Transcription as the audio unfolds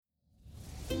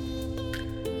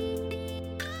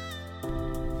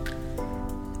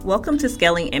Welcome to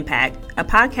Scaling Impact, a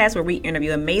podcast where we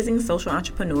interview amazing social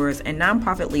entrepreneurs and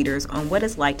nonprofit leaders on what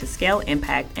it's like to scale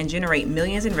impact and generate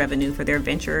millions in revenue for their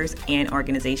ventures and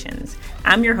organizations.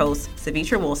 I'm your host,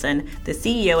 Savitra Wilson, the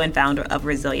CEO and founder of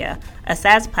Resilia, a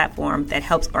SaaS platform that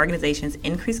helps organizations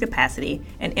increase capacity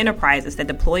and enterprises that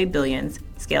deploy billions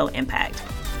scale impact.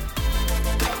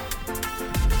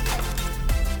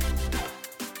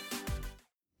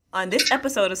 On this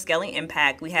episode of Scaling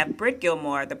Impact, we have Britt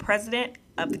Gilmore, the president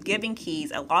of the Giving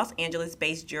Keys, a Los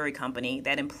Angeles-based jewelry company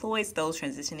that employs those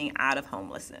transitioning out of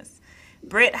homelessness.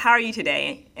 Britt, how are you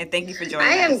today? And thank you for joining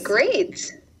us. I am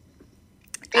great.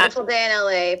 Beautiful day in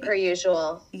LA, per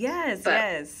usual. Yes.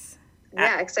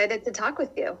 Yeah, excited to talk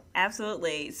with you.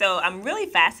 Absolutely. So I'm really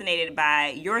fascinated by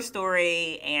your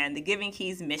story and the Giving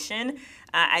Keys mission.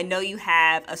 I know you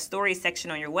have a story section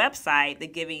on your website,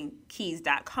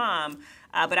 thegivingkeys.com.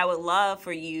 But I would love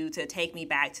for you to take me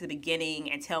back to the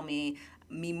beginning and tell me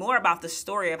more about the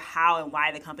story of how and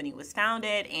why the company was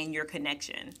founded and your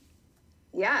connection.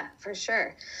 Yeah, for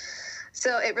sure.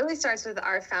 So it really starts with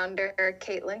our founder,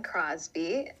 Caitlin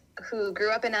Crosby, who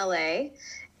grew up in LA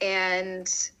and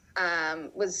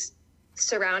was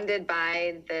surrounded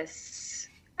by this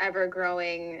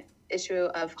ever-growing issue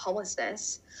of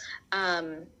homelessness.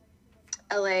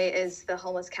 LA is the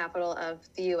homeless capital of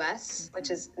the U.S., which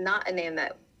is not a name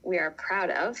that we are proud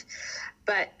of,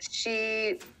 but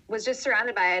she was just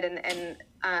surrounded by it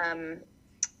and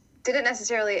didn't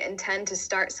necessarily intend to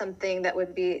start something that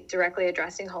would be directly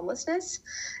addressing homelessness.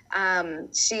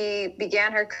 She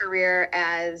began her career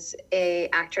as an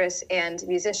actress and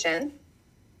musician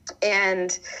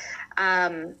and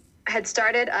had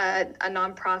started a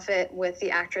nonprofit with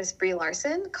the actress Brie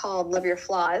Larson called Love Your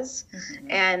Flaws.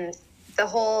 Mm-hmm. And the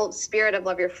whole spirit of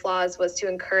Love Your Flaws was to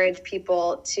encourage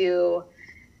people to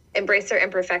embrace their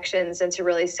imperfections and to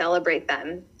really celebrate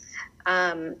them.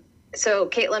 So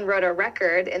Caitlin wrote a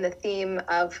record in the theme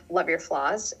of Love Your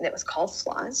Flaws, and it was called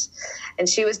Flaws. And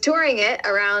she was touring it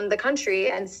around the country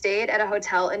and stayed at a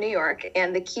hotel in New York.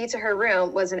 And the key to her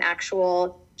room was an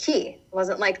actual key. It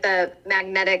wasn't like the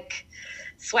magnetic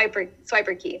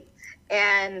swiper key.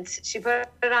 And she put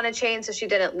it on a chain so she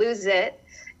didn't lose it.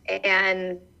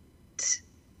 And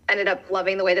ended up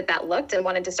loving the way that looked and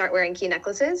wanted to start wearing key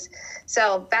necklaces.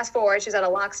 So fast forward, she's at a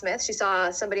locksmith. She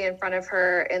saw somebody in front of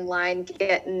her in line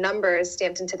get numbers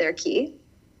stamped into their key.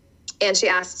 And she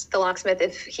asked the locksmith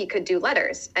if he could do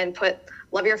letters and put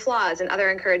Love Your Flaws and other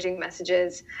encouraging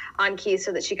messages on keys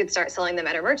so that she could start selling them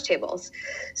at her merch tables.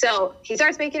 So he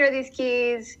starts making her these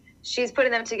keys. She's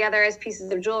putting them together as pieces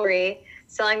of jewelry,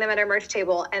 selling them at her merch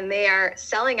table, and they are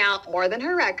selling out more than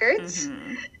her records.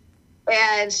 Mm-hmm.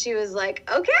 And she was like,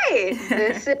 okay,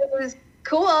 this is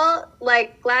cool.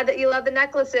 Like, glad that you love the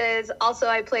necklaces. Also,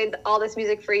 I played all this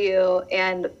music for you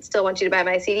and still want you to buy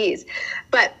my CDs.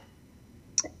 But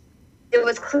it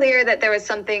was clear that there was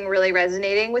something really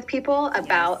resonating with people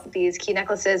about these key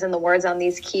necklaces and the words on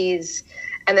these keys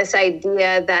and this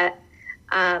idea that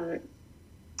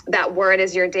that word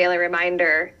is your daily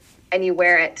reminder and you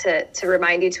wear it to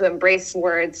remind you to embrace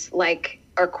words like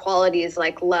or qualities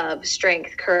like love,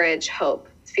 strength, courage, hope,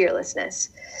 fearlessness.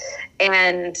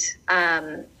 And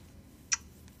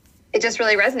it just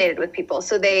really resonated with people.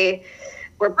 So they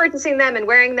were purchasing them and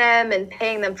wearing them and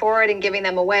paying them forward and giving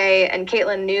them away. And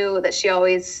Caitlin knew that she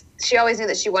always knew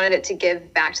that she wanted it to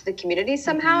give back to the community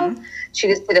somehow. Mm-hmm. She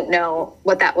just didn't know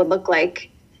what that would look like.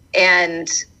 And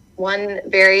one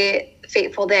very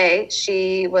fateful day,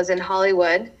 she was in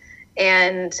Hollywood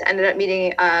and ended up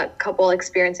meeting a couple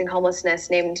experiencing homelessness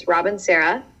named Rob and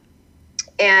Sarah.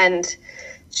 And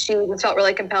she felt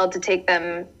really compelled to take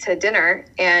them to dinner,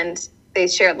 and they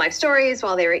shared life stories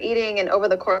while they were eating. And over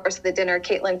the course of the dinner,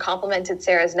 Caitlin complimented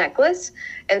Sarah's necklace,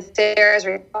 and Sarah's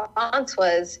response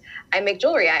was, I make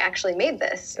jewelry. I actually made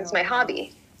this. It's my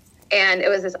hobby. And it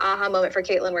was this aha moment for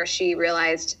Caitlin where she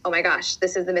realized, oh my gosh,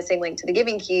 this is the missing link to the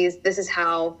Giving Keys. This is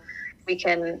how we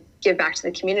can give back to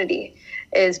the community,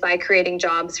 is by creating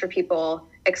jobs for people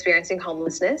experiencing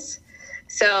homelessness.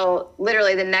 So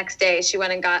literally the next day, she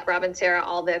went and got Rob and Sarah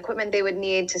all the equipment they would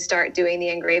need to start doing the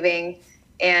engraving.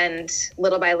 And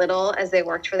little by little, as they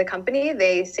worked for the company,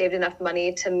 they saved enough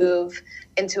money to move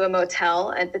into a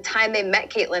motel. At the time they met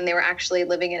Caitlin, they were actually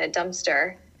living in a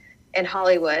dumpster in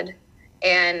Hollywood.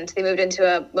 And they moved into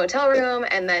a motel room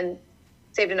and then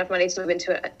saved enough money to move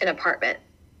into an apartment.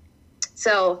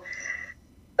 So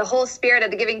the whole spirit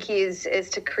of the Giving Keys is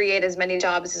to create as many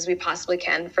jobs as we possibly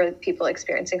can for people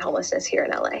experiencing homelessness here in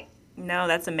LA. No,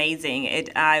 that's amazing.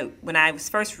 When I was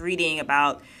first reading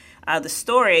about the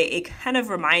story, it kind of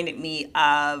reminded me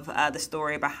of the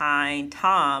story behind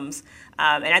Tom's.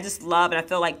 And I just love, and I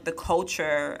feel like the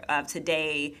culture of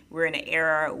today, we're in an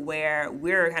era where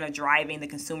we're kind of driving the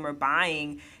consumer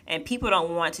buying, and people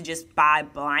don't want to just buy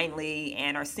blindly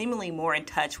and are seemingly more in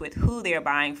touch with who they're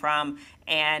buying from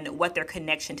and what their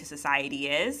connection to society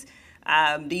is.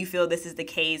 Do you feel this is the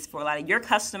case for a lot of your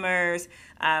customers?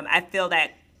 I feel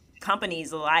that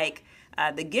companies like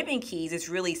the Giving Keys is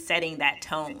really setting that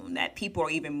tone that people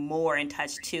are even more in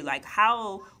touch to, like,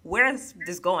 where is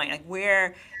this going? Like,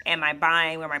 where am I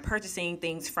buying? Where am I purchasing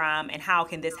things from? And how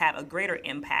can this have a greater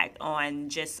impact on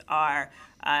just our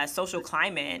social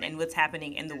climate and what's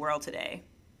happening in the world today?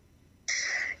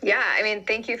 Yeah, I mean,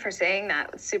 thank you for saying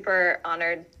that. Super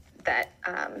honored that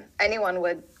anyone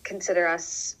would consider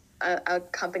us a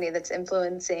company that's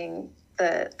influencing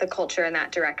the culture in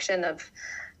that direction of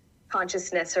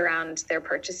consciousness around their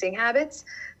purchasing habits.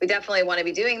 We definitely want to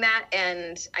be doing that.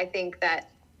 And I think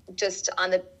that just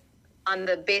on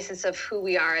the basis of who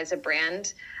we are as a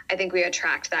brand, I think we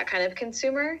attract that kind of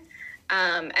consumer.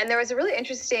 And there was a really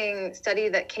interesting study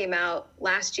that came out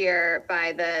last year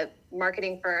by the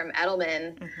marketing firm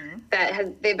Edelman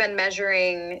that they've been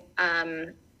measuring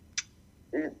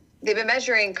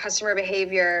customer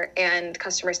behavior and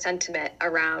customer sentiment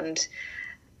around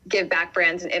give back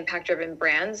brands and impact driven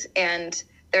brands. And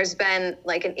there's been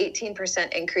like an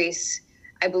 18% increase,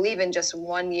 I believe, in just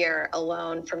 1 year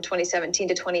alone from 2017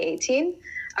 to 2018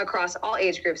 across all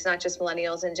age groups, not just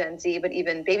millennials and Gen Z, but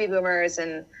even baby boomers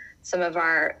and some of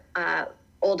our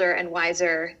older and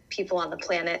wiser people on the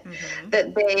planet,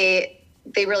 that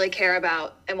they really care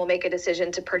about and will make a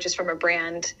decision to purchase from a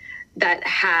brand that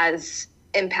has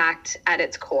impact at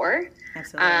its core.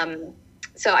 Absolutely.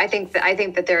 So I think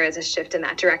that there is a shift in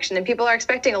that direction, and people are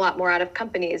expecting a lot more out of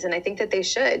companies, and I think that they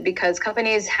should, because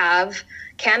companies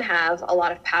can have a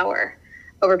lot of power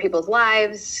over people's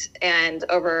lives and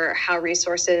over how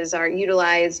resources are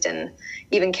utilized and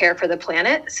even care for the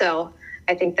planet. So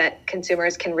I think that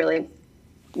consumers can really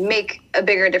make a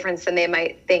bigger difference than they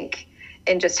might think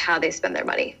in just how they spend their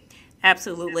money.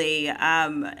 Absolutely.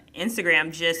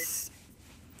 Instagram just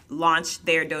launched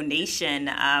their donation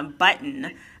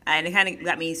button. And it kind of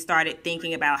got me started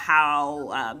thinking about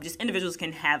how just individuals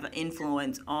can have an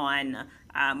influence on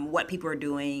what people are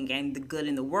doing and the good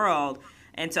in the world.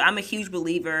 And so I'm a huge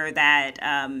believer that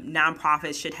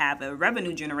nonprofits should have a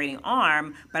revenue generating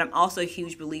arm, but I'm also a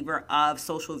huge believer of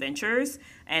social ventures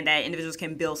and that individuals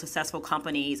can build successful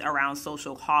companies around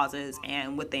social causes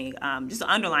and with just an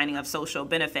underlining of social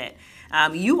benefit.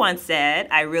 You once said,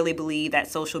 I really believe that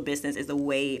social business is the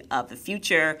way of the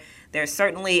future. There's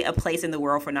certainly a place in the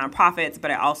world for nonprofits,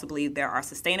 but I also believe there are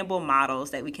sustainable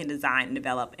models that we can design and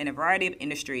develop in a variety of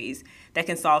industries that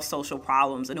can solve social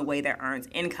problems in a way that earns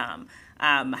income.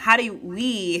 How do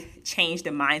we change the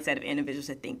mindset of individuals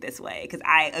to think this way? Because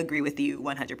I agree with you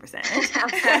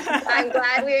 100%. I'm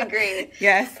glad we agree.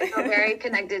 Yes. I'm very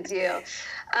connected to you.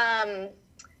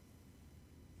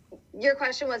 Your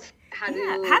question was, how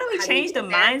do we change the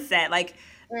mindset? Like,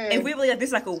 if we believe that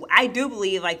this is I do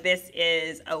believe like this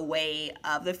is a way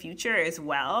of the future as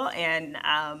well. And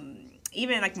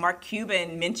even like Mark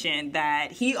Cuban mentioned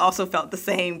that he also felt the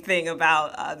same thing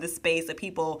about the space of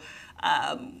people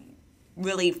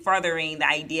really furthering the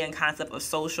idea and concept of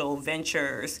social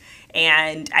ventures.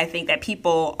 And I think that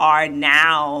people are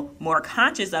now more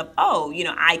conscious of,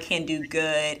 I can do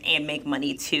good and make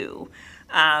money too.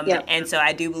 And so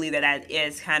I do believe that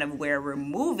is kind of where we're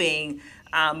moving.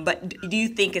 But do you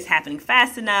think it's happening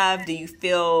fast enough? Do you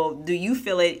feel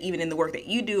it even in the work that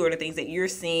you do or the things that you're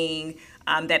seeing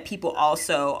that people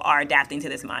also are adapting to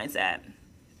this mindset?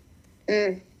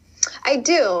 I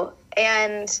do.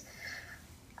 And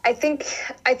I think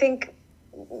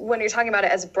when you're talking about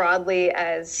it as broadly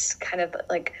as kind of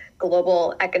like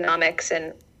global economics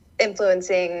and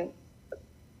influencing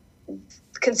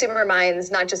consumer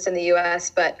minds, not just in the US,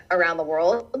 but around the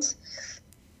world,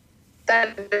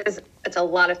 it's a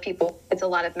lot of people, it's a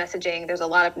lot of messaging, there's a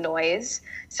lot of noise.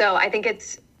 So I think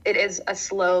it is a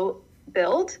slow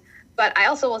build, but I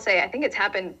also will say, I think it's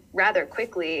happened rather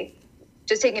quickly,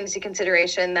 just taking into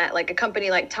consideration that like a company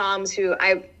like Tom's, who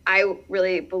I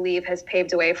really believe has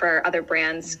paved the way for other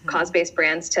brands, cause-based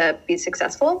brands, to be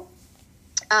successful.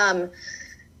 Tom's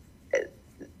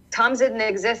didn't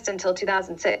exist until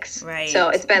 2006. Right. So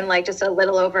it's been like just a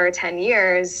little over 10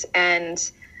 years.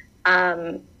 And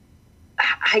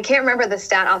I can't remember the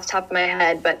stat off the top of my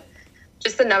head, but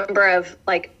just the number of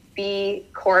like B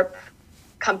Corp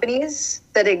companies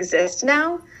that exist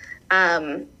now,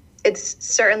 it's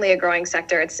certainly a growing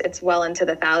sector. It's well into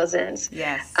the thousands.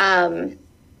 Yes.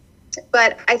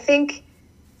 But I think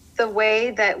the way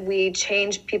that we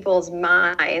change people's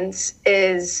minds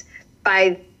is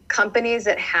by companies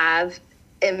that have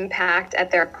impact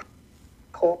at their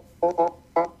core,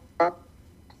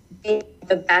 being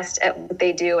the best at what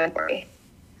they do and worry.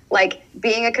 Like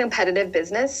being a competitive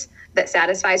business that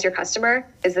satisfies your customer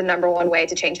is the number one way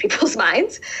to change people's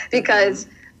minds, because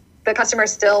the customer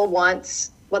still wants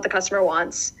what the customer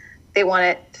wants. They want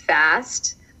it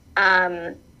fast.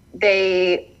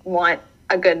 They want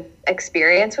a good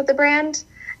experience with the brand.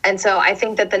 And so I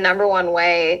think that the number one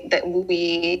way that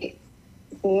we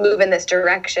move in this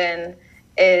direction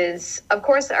is, of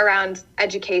course, around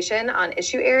education on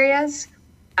issue areas,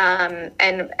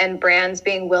 and brands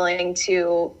being willing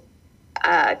to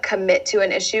commit to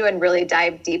an issue and really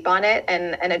dive deep on it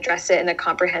and address it in a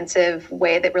comprehensive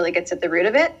way that really gets at the root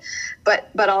of it.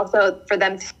 But also for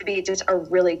them to be just a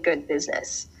really good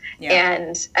business. Yeah.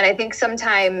 And I think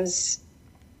sometimes,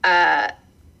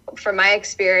 from my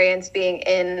experience being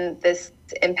in this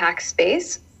impact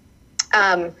space,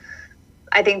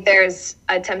 I think there's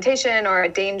a temptation or a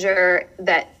danger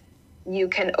that you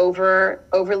can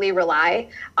overly rely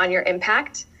on your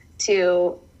impact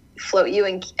to float you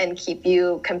and keep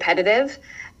you competitive.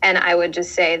 And I would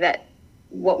just say that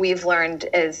what we've learned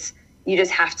is you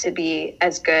just have to be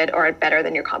as good or better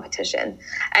than your competition.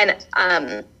 And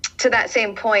to that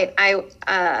same point, I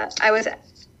was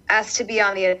asked to be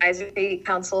on the advisory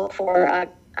council for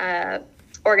a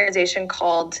organization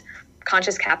called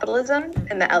Conscious Capitalism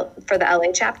for the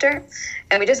LA chapter.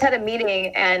 And we just had a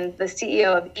meeting, and the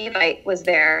CEO of Evite was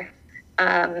there.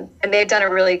 And they've done a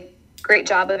really great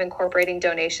job of incorporating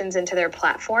donations into their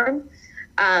platform.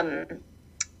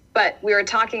 But we were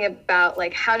talking about,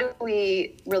 like, how do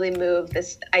we really move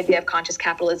this idea of conscious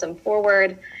capitalism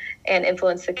forward and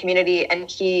influence the community? And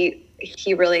he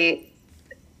really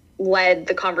led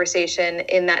the conversation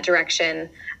in that direction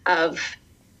of,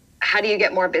 how do you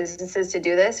get more businesses to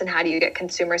do this, and how do you get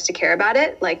consumers to care about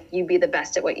it? Like, you be the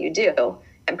best at what you do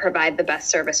and provide the best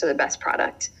service or the best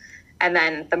product, and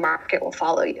then the market will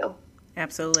follow you.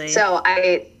 Absolutely. So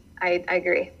I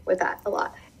agree with that a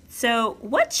lot. So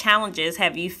what challenges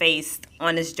have you faced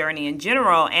on this journey in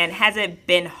general, and has it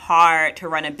been hard to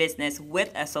run a business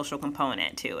with a social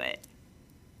component to it?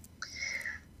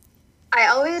 I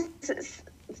always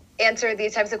answer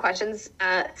these types of questions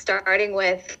starting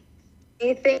with,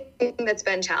 anything that's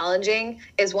been challenging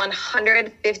is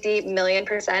 150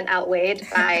 million% outweighed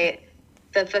by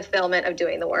the fulfillment of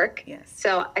doing the work. Yes.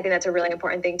 So I think that's a really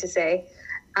important thing to say.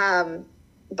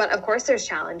 But of course there's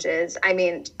challenges. I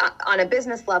mean, on a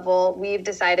business level, we've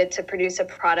decided to produce a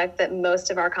product that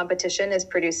most of our competition is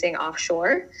producing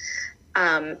offshore.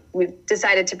 We've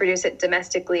decided to produce it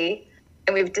domestically,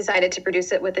 and we've decided to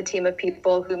produce it with a team of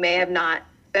people who may have not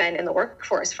been in the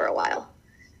workforce for a while.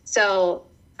 So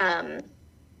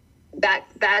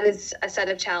that is a set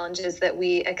of challenges that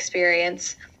we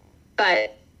experience.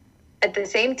 But at the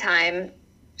same time,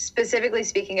 specifically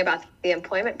speaking about the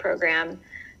employment program,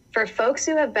 for folks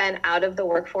who have been out of the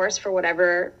workforce for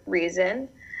whatever reason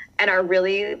and are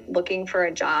really looking for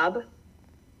a job,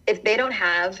 if they don't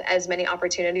have as many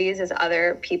opportunities as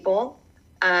other people,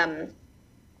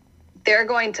 they're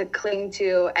going to cling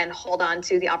to and hold on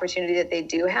to the opportunity that they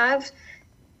do have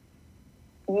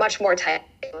much more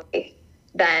tightly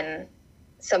than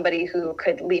somebody who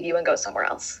could leave you and go somewhere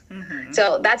else. Mm-hmm.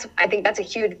 So I think that's a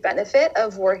huge benefit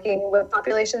of working with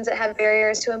populations that have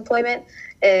barriers to employment,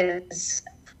 is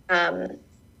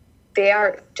they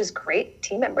are just great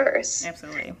team members.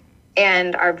 Absolutely.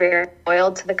 And are very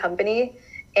loyal to the company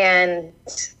and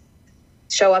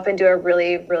show up and do a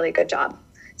really, really good job.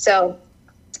 So,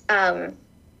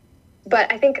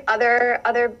 but I think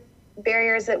other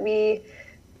barriers that we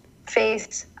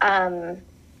face, I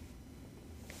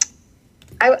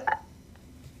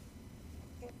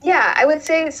would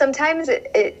say sometimes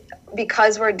it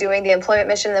because we're doing the employment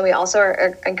mission, then we also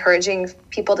are encouraging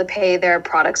people to pay their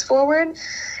products forward.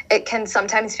 It can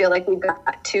sometimes feel like we've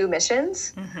got two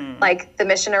missions, like the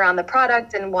mission around the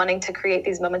product and wanting to create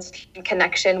these moments of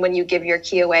connection when you give your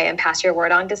key away and pass your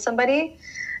word on to somebody,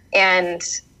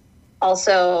 and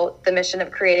also the mission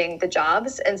of creating the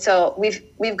jobs. And so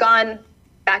we've gone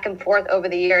back and forth over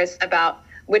the years about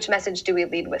which message do we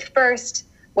lead with first?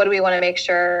 What do we want to make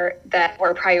sure that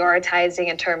we're prioritizing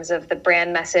in terms of the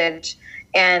brand message?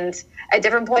 And at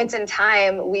different points in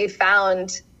time, we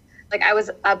found, like, I was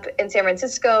up in San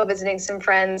Francisco visiting some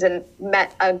friends and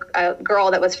met a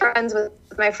girl that was friends with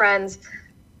my friends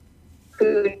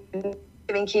who had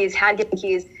given keys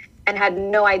and had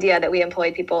no idea that we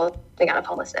employed people living out of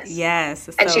homelessness. Yes.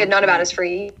 And she had known about us for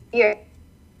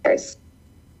years.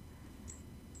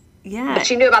 Yeah. But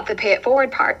she knew about the pay it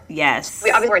forward part. Yes.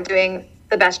 We obviously weren't doing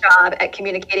the best job at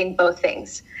communicating both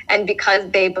things. And because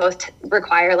they both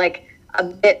require like a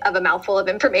bit of a mouthful of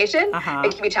information,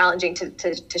 it can be challenging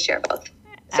to share both.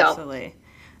 So, absolutely.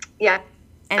 Yeah.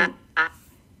 And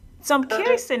so I'm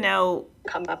curious to know.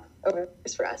 Come up over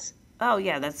for us. Oh,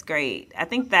 yeah, that's great. I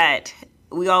think that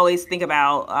we always think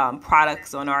about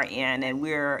products on our end, and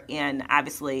we're in,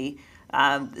 obviously,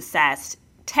 the SaaS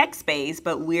tech space,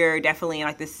 but we're definitely in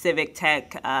like the civic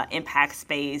tech impact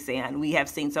space, and we have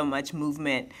seen so much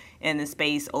movement in the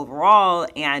space overall,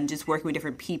 and just working with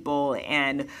different people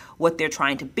and what they're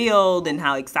trying to build and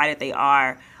how excited they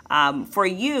are. For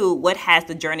you, what has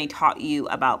the journey taught you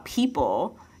about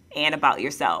people and about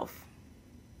yourself?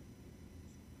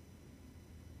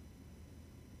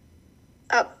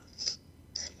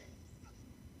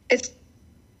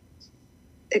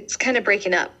 It's kind of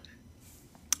breaking up.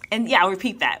 And yeah, I'll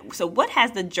repeat that. So what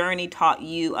has the journey taught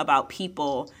you about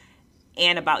people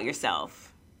and about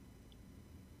yourself?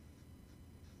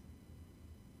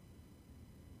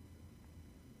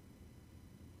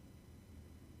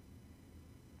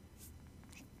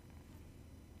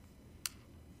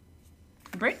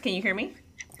 Britt, can you hear me?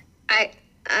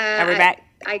 Are we back?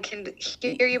 I can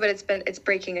hear you, but it's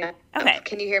breaking up. Okay.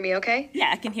 Can you hear me okay? Yeah,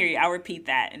 I can hear you. I'll repeat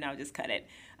that and I'll just cut it.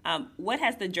 What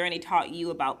has the journey taught you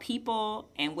about people,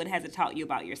 and what has it taught you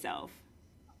about yourself?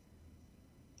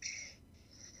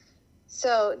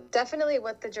 So definitely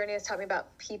what the journey has taught me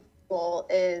about people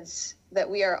is that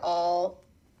we are all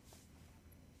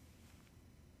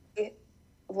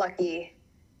lucky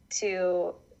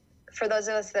for those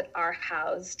of us that are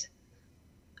housed,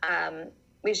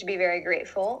 we should be very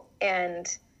grateful. And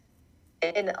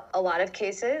in a lot of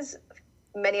cases,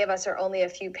 many of us are only a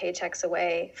few paychecks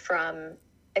away from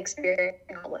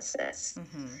experiencing homelessness.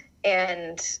 Mm-hmm.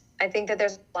 And I think that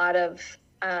there's a lot of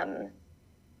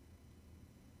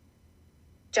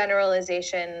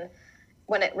generalization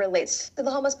when it relates to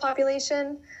the homeless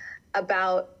population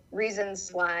about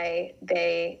reasons why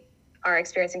they are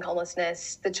experiencing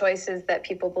homelessness, the choices that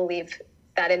people believe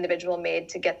that individual made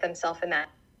to get themselves in that.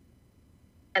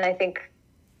 And I think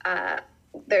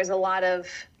there's a lot of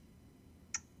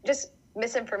just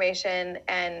misinformation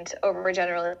and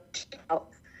overgeneralization about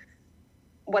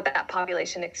what that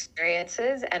population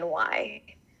experiences and why.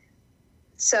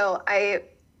 So I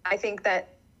think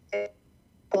that it's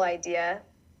a cool idea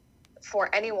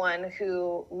for anyone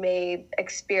who may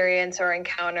experience or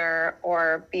encounter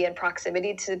or be in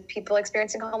proximity to people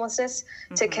experiencing homelessness,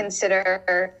 mm-hmm. to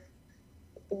consider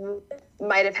what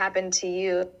might have happened to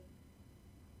you,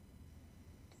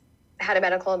 had a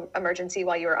medical emergency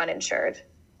while you were uninsured,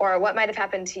 or what might have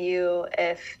happened to you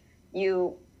if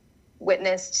you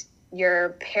witnessed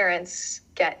your parents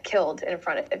get killed in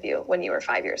front of you when you were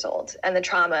 5 years old, and the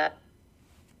trauma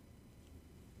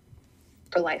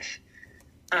for life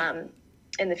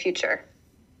in the future.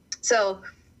 So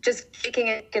just taking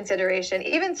into consideration,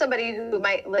 even somebody who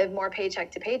might live more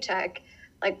paycheck to paycheck,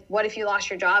 like what if you lost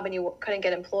your job and you couldn't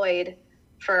get employed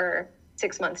for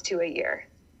 6 months to a year?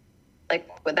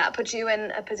 Like, would that put you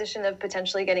in a position of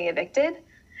potentially getting evicted?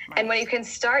 Right. And when you can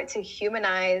start to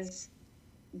humanize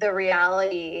the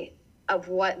reality of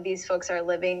what these folks are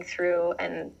living through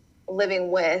and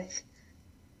living with,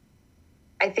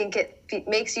 I think it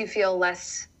makes you feel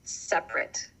less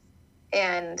separate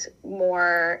and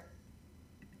more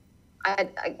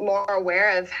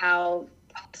aware of how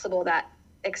possible that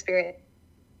experience,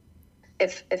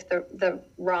 if the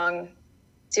wrong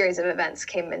series of events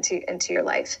came into your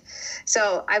life.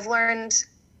 So I've learned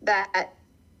that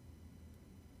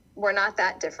we're not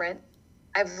that different.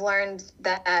 I've learned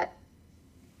that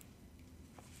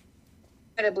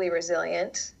incredibly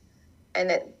resilient, and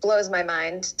it blows my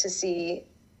mind to see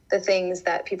the things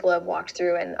that people have walked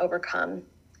through and overcome.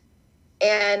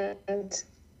 And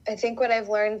I think what I've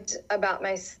learned about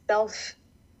myself,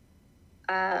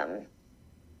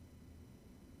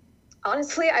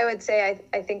 honestly, I would say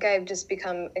I think I've just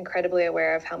become incredibly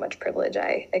aware of how much privilege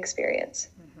I experience.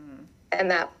 Mm-hmm.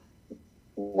 And that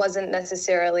wasn't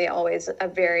necessarily always a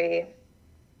very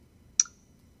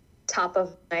top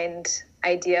of mind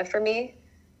idea for me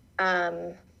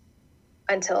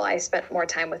until I spent more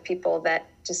time with people that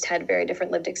just had very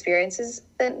different lived experiences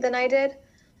than I did.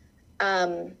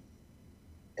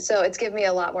 So it's given me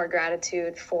a lot more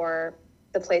gratitude for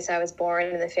the place I was born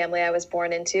and the family I was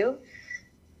born into.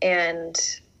 And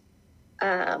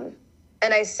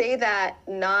I say that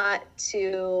not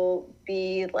to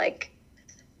be like,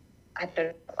 I don't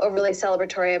know, overly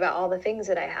celebratory about all the things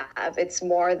that I have. It's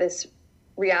more this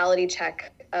reality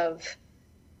check of,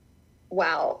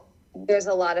 wow, there's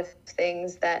a lot of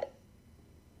things that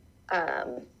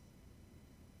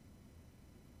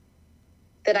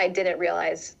that I didn't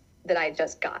realize that I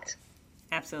just got.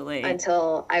 Absolutely.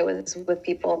 Until I was with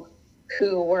people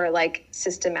who were like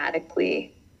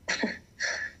systematically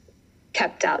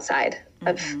kept outside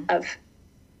of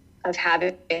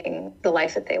having the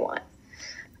life that they want.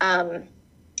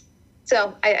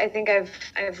 So I think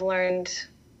I've learned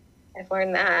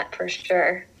that for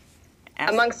sure.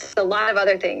 Amongst a lot of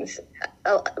other things,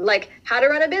 like how to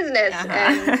run a business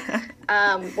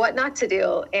and what not to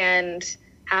do, and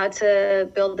how to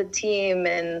build a team,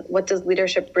 and what does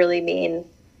leadership really mean.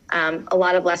 A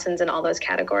lot of lessons in all those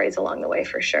categories along the way,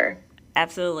 for sure.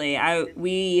 Absolutely.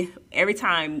 Every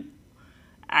time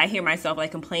I hear myself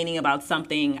like complaining about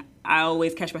something, I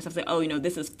always catch myself saying, oh,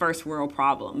 this is first world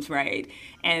problems, right?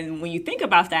 And when you think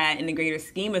about that in the greater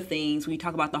scheme of things, when you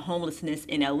talk about the homelessness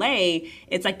in LA,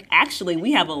 it's like, actually,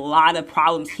 we have a lot of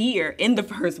problems here in the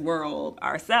first world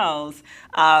ourselves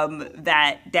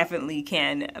that definitely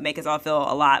can make us all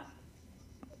feel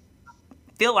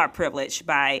our privilege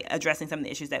by addressing some of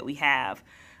the issues that we have.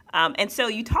 And so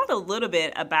you talked a little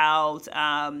bit about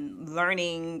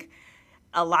learning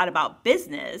a lot about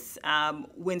business.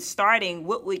 When starting,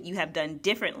 what would you have done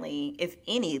differently, if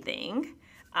anything?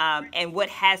 And what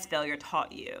has failure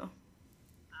taught you?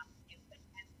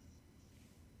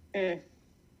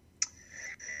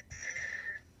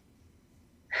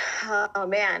 Oh,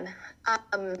 man.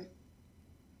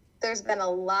 There's been a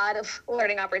lot of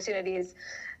learning opportunities.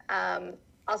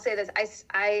 I'll say this.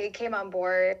 I came on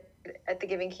board at the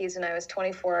Giving Keys when I was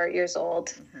 24 years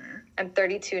old. Mm-hmm. I'm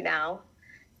 32 now.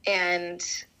 And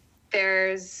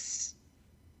I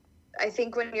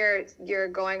think when you're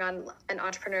going on an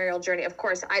entrepreneurial journey, of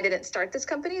course, I didn't start this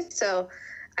company, so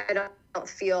I don't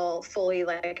feel fully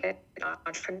like an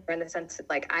entrepreneur in the sense that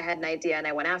like I had an idea and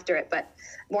I went after it, but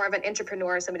more of an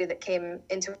entrepreneur, somebody that came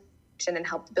into action and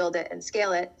helped build it and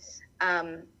scale it,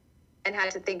 and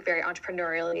had to think very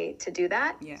entrepreneurially to do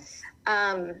that. Yes.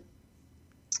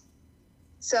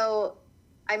 So,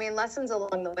 I mean, lessons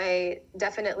along the way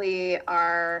definitely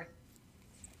are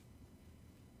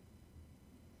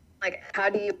like, how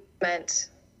do you implement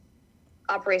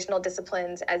operational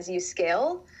disciplines as you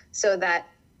scale, so that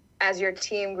as your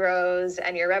team grows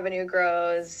and your revenue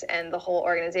grows and the whole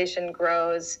organization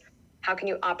grows, how can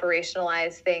you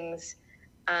operationalize things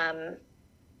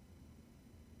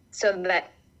so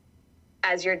that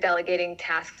as you're delegating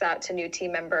tasks out to new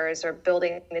team members or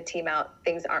building the team out,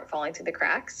 things aren't falling through the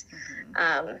cracks.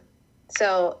 Mm-hmm.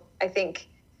 So I think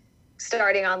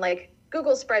starting on like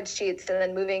Google spreadsheets and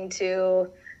then moving to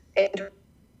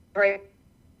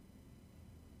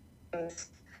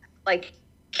like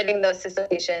getting those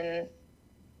systems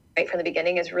right from the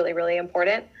beginning is really, really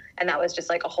important. And that was just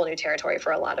like a whole new territory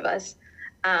for a lot of us.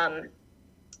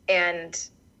 And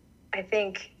I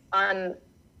think on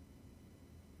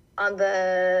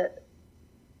the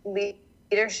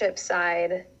leadership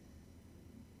side,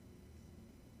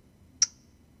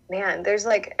 man, there's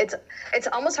like, it's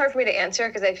almost hard for me to answer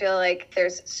because I feel like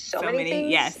there's so many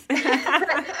things. Yes.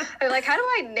 I'm like, how do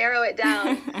I narrow it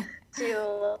down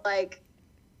to like,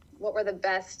 what were the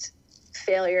best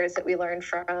failures that we learned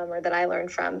from or that I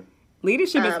learned from?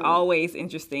 Leadership is always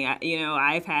interesting.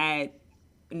 I've had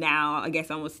now, I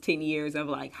guess, almost 10 years of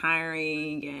like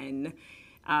hiring and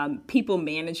people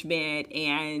management,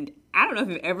 and I don't know if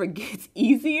it ever gets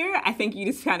easier. I think you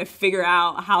just kind of figure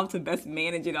out how to best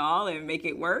manage it all and make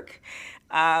it work.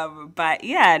 But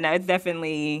yeah, no, it's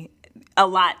definitely a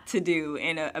lot to do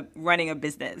in running a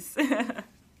business.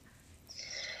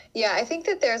 Yeah, I think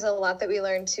that there's a lot that we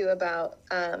learned too about,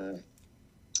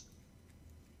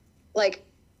 like,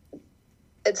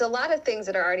 it's a lot of things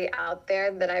that are already out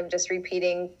there that I'm just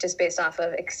repeating just based off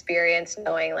of experience,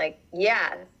 knowing like,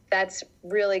 yeah, that's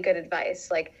really good advice.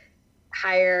 Like,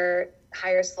 hire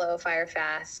slow, fire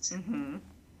fast. Mm-hmm.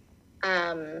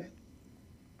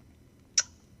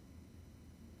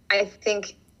 I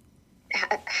think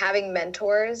having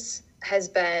mentors has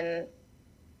been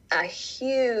a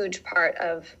huge part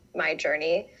of my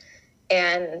journey.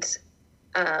 And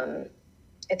I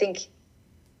think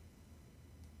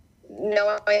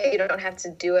knowing you don't have to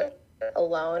do it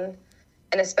alone,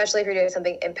 and especially if you're doing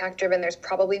something impact driven, there's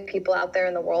probably people out there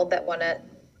in the world that want to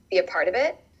be a part of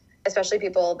it, especially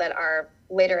people that are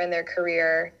later in their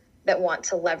career that want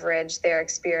to leverage their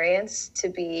experience to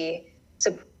be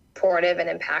supportive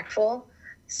and impactful.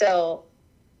 So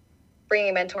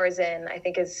bringing mentors in, I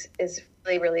think is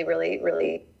really, really, really,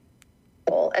 really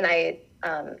cool. And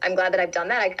I'm glad that I've done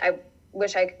that. I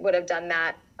wish I would have done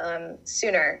that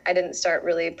sooner. I didn't start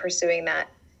really pursuing that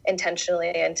intentionally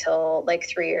until like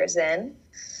 3 years in.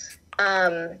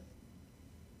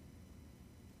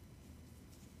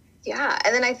 Yeah.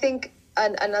 And then I think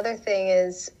another thing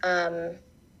is, from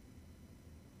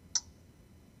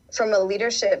a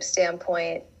leadership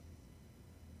standpoint,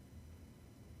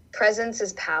 presence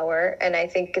is power. And I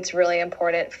think it's really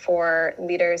important for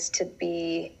leaders to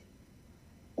be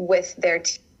with their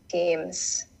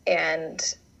teams,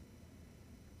 and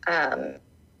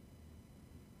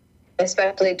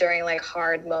especially during like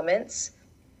hard moments,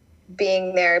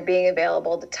 being there, being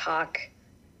available to talk,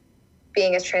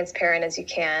 being as transparent as you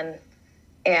can,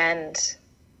 and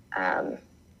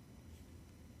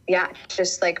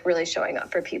just like really showing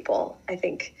up for people. I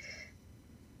think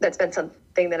that's been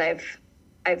something that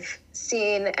I've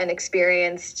seen and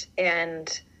experienced,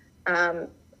 and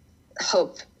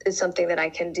hope is something that I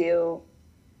can do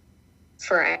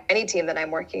for any team that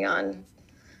I'm working on,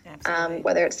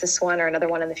 whether it's this one or another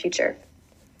one in the future.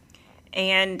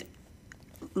 And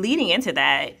leading into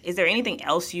that, is there anything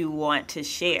else you want to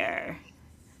share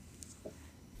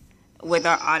with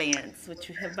our audience? Which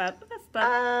you have about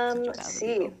let's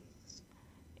see.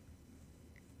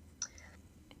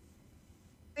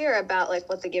 We are about like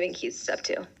what the Giving Keys is up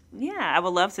to. Yeah, I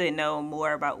would love to know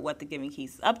more about what the Giving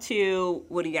Keys is up to.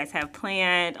 What do you guys have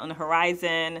planned on the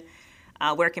horizon?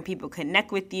 Where can people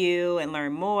connect with you and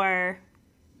learn more?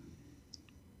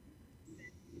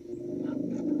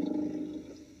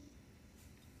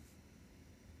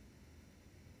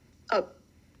 Oh,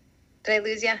 did I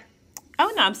lose you?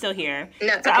 Oh, no, I'm still here. No,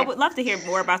 so okay. I would love to hear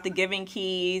more about the Giving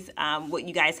Keys, what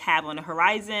you guys have on the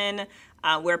horizon,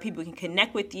 where people can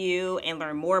connect with you and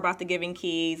learn more about the Giving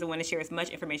Keys. I want to share as much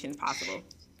information as possible.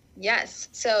 Yes.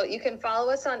 So you can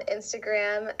follow us on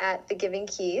Instagram at The Giving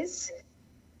Keys.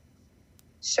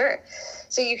 Sure.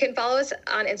 So you can follow us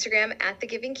on Instagram at The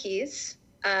Giving Keys.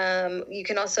 You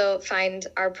can also find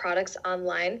our products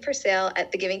online for sale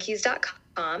at thegivingkeys.com.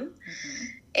 Mm-hmm.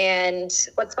 And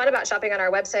what's fun about shopping on our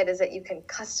website is that you can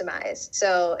customize.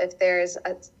 So if there's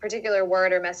a particular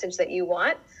word or message that you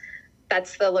want,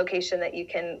 that's the location that you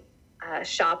can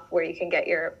shop where you can get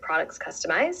your products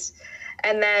customized.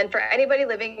 And then for anybody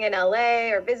living in LA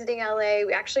or visiting LA,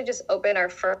 we actually just opened our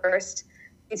first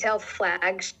retail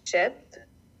flagship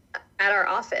at our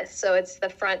office. So it's the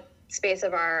front space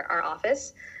of our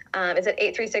office. It's at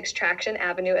 836 Traction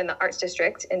Avenue in the Arts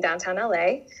District in downtown LA.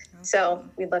 Okay. So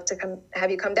we'd love to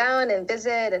have you come down and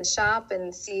visit and shop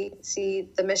and see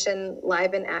the mission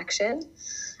live in action.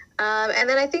 And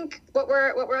then I think what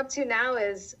we're up to now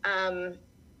is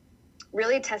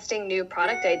really testing new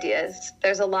product ideas.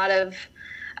 There's I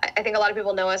think a lot of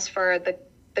people know us for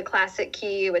the classic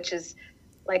key, which is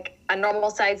like a normal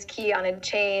size key on a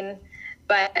chain.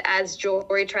 But as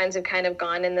jewelry trends have kind of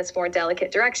gone in this more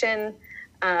delicate direction,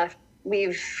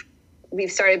 we've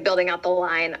started building out the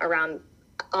line around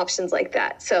options like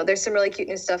that. So there's some really cute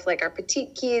new stuff like our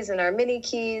petite keys and our mini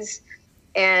keys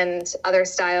and other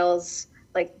styles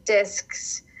like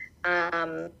discs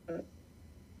that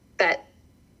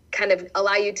kind of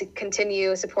allow you to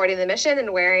continue supporting the mission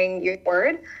and wearing your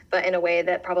word, but in a way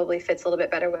that probably fits a little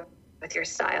bit better with your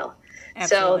style.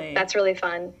 Absolutely. So that's really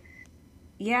fun.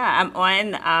 Yeah, I'm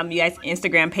on you guys'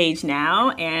 Instagram page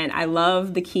now, and I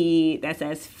love the key that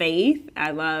says faith.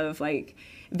 I love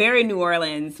very New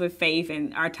Orleans with faith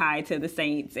and our tie to the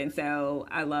saints. And so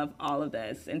I love all of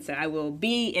this. And so I will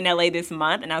be in LA this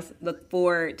month, and I look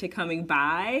forward to coming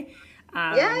by.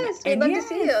 Yes, we'd love to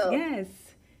see you. Yes.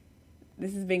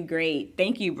 This has been great.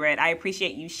 Thank you, Britt. I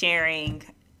appreciate you sharing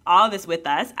all this with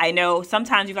us. I know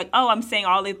sometimes you're like, oh, I'm saying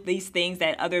all of these things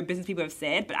that other business people have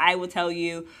said, but I will tell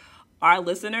you, our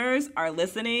listeners are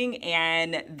listening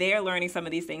and they're learning some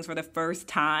of these things for the first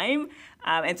time.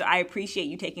 And so I appreciate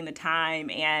you taking the time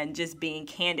and just being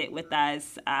candid with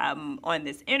us on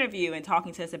this interview and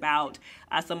talking to us about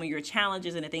some of your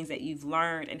challenges and the things that you've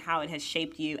learned and how it has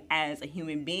shaped you as a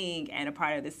human being and a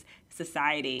part of this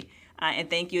society. And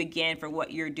thank you again for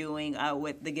what you're doing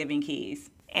with the Giving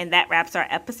Keys. And that wraps our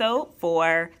episode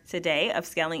for today of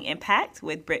Scaling Impact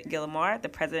with Britt Gillimore, the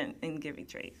president in Giving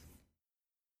Trade.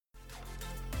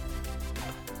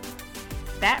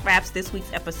 That wraps this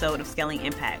week's episode of Scaling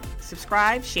Impact.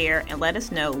 Subscribe, share, and let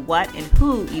us know what and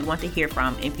who you want to hear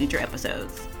from in future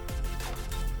episodes.